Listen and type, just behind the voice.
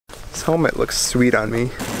This helmet looks sweet on me.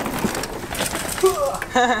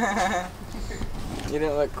 You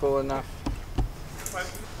didn't look cool enough.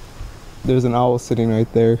 There's an owl sitting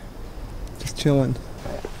right there. Just chilling.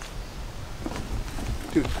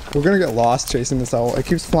 Dude, we're gonna get lost chasing this owl. It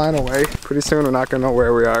keeps flying away. Pretty soon we're not gonna know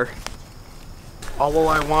where we are. All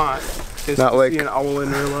I want is Not to like see an owl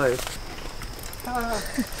in real life.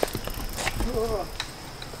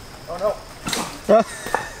 Oh no.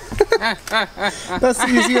 That's the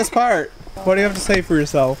easiest part. What do you have to say for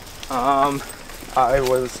yourself? That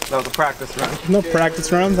was a practice run. No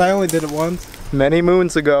practice runs. I only did it once. Many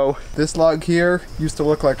moons ago, this log here used to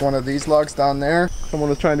look like one of these logs down there. Someone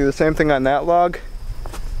was trying to do the same thing on that log,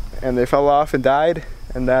 and they fell off and died,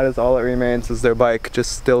 and that is all that remains is their bike,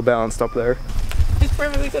 just still balanced up there. It's a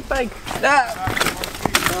perfectly good bike.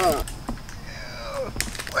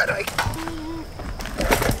 Where do I...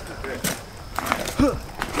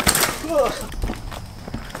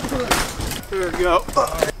 There we go.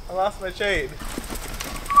 I lost my chain.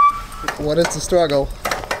 What is the struggle?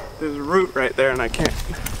 There's a root right there and I can't.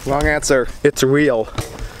 Wrong answer. It's real.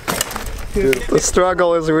 Dude, the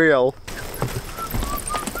struggle is real.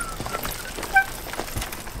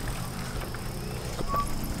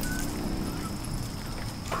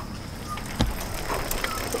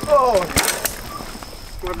 Oh!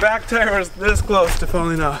 My back tire was this close to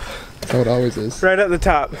falling off. That's how it always is. Right at the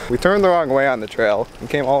top. We turned the wrong way on the trail and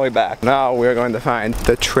came all the way back. Now we're going to find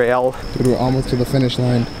the trail. Dude, we're almost to the finish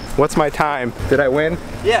line. What's my time? Did I win?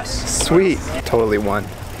 Yes. Sweet. Totally won.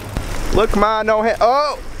 Look, Ma, no hand.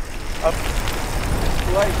 Oh!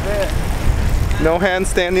 Like that. No hands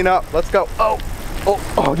standing up. Let's go. Oh!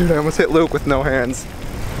 Oh, dude, I almost hit Luke with no hands.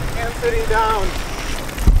 And sitting down.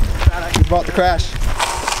 He's about to crash.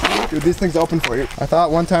 Dude, these things open for you. I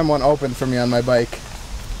thought one time one opened for me on my bike.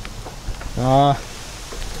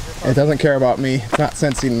 It doesn't care about me. It's not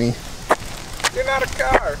sensing me. You're not a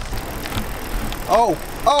car. Oh!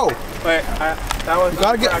 Wait, that was. You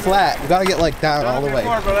gotta get flat. You gotta get like down all the way.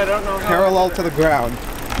 Before, but I don't know how Parallel to the ground.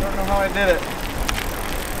 I don't know how I did it.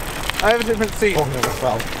 I have a different seat. Oh, never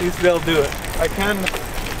fell. Please be able to do it. I can.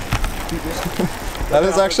 That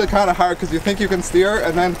is actually kind of hard because you think you can steer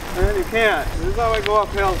and then... And then you can't. This is how I go up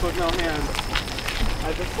hills with no hands.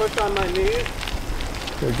 I just push on my knees.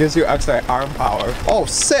 It gives you extra arm power. Oh,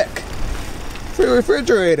 sick! Free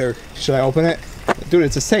refrigerator. Should I open it? Dude,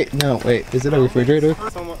 it's a safe. No, wait. Is it a refrigerator?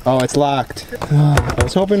 Oh, it's locked. I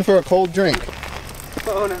was hoping for a cold drink.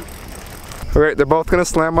 Oh no. Alright, they're both gonna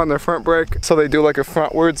slam on their front brake, so they do like a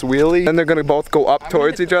frontwards wheelie. Then they're gonna both go up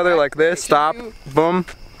towards each other like this. Stop, boom,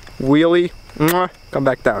 wheelie, mwah, come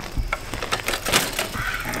back down.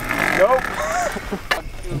 Nope.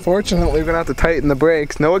 Unfortunately, we're gonna have to tighten the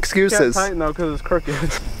brakes. No excuses. Can't tighten though because it's crooked.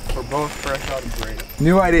 We're both fresh out of brake.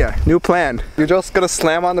 New idea, new plan. You're just gonna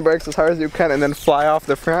slam on the brakes as hard as you can and then fly off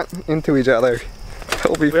the front into each other.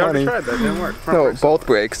 It'll be funny. We already tried that, didn't work. No, both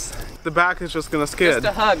brakes. The back is just gonna skid. Just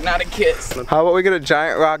a hug, not a kiss. How about we get a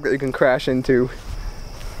giant rock that you can crash into?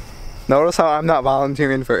 Notice how I'm not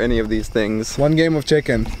volunteering for any of these things. One game of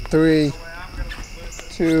chicken. 3,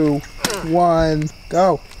 2, 1,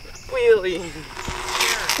 go. Wheelie.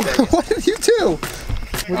 What did you do?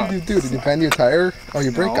 What did you do? Did you bend your tire? Oh,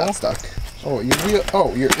 your brake got stuck. Oh, your wheel.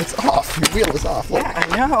 Oh, it's off. Your wheel is off. Look. Yeah,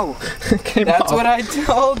 I know. It came That's off. what I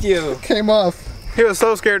told you. It came off. He was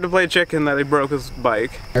so scared to play chicken that he broke his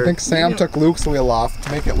bike. I think Sam took Luke's wheel off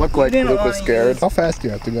to make it look like didn't Luke was wanna scared. use- How fast do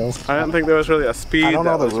you have to go? I didn't think there was really a speed I don't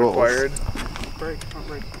know that the was rules. required. Brake, front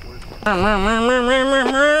brake,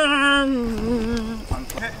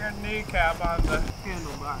 Hit your kneecap on the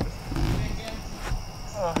handlebars.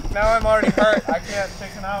 Oh, now I'm already hurt. I can't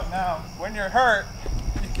chicken out now. When you're hurt,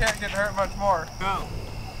 you can't get hurt much more. Go.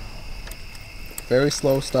 Very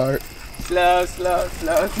slow start. Slow, slow,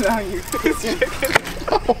 slow, slow. You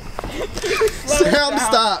Sam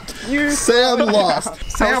stopped. Sam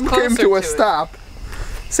lost. Sam came to a stop.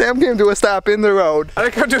 Sam came to a stop in the road. I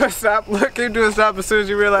didn't come to a stop. Look, came to a stop as soon as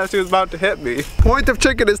you realized he was about to hit me. Point of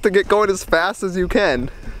chicken is to get going as fast as you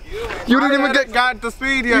can. You didn't even get got the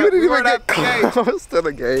speed yet. You didn't We even weren't get at the gate. close to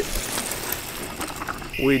the gate.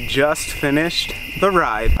 We just finished the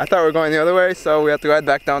ride. I thought we were going the other way, so we have to ride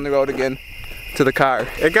back down the road again to the car.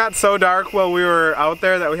 It got so dark while we were out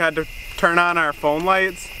there that we had to turn on our phone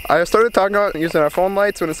lights. I started talking about using our phone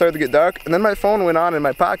lights when it started to get dark, and then my phone went on in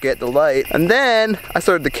my pocket, the light, and then I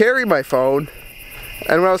started to carry my phone,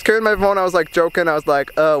 and when I was carrying my phone I was like joking, I was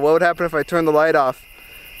like, what would happen if I turned the light off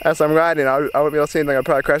as I'm riding? I wouldn't be able to see anything, I'd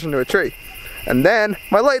probably crash into a tree. And then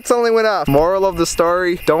my light suddenly went off. Moral of the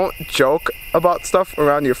story, don't joke about stuff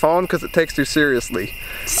around your phone because it takes you seriously.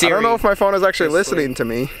 I don't know if my phone is actually listening to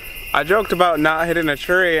me. I joked about not hitting a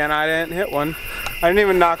tree and I didn't hit one. I didn't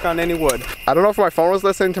even knock on any wood. I don't know if my phone was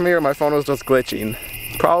listening to me or my phone was just glitching.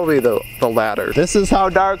 Probably the latter. This is how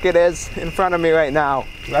dark it is in front of me right now.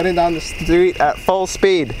 Riding down the street at full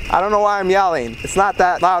speed. I don't know why I'm yelling. It's not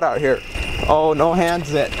that loud out here. Oh, no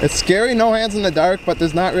hands it. It's scary, no hands in the dark, but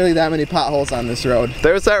there's not really that many potholes on this road.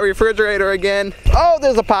 There's that refrigerator again. Oh,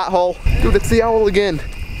 there's a pothole. Dude, it's the owl again.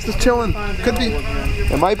 It's just chilling. Could be.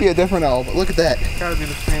 It might be a different owl, but look at that. Gotta be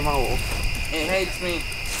the same owl. It hates me.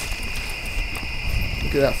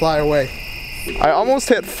 Look at that fly away. I almost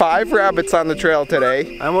hit 5 rabbits on the trail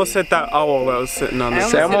today. I almost hit that owl that was sitting on the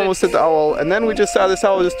Sam almost hit the owl, and then we just saw this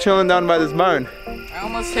owl just chilling down by this barn. I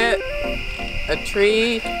almost hit a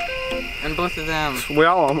tree and both of them. We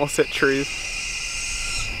all almost hit trees.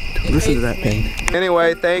 Listen to that thing.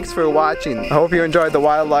 Anyway, thanks for watching. I hope you enjoyed the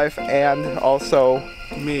wildlife and also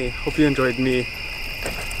Me. Hope you enjoyed me.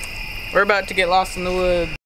 We're about to get lost in the woods.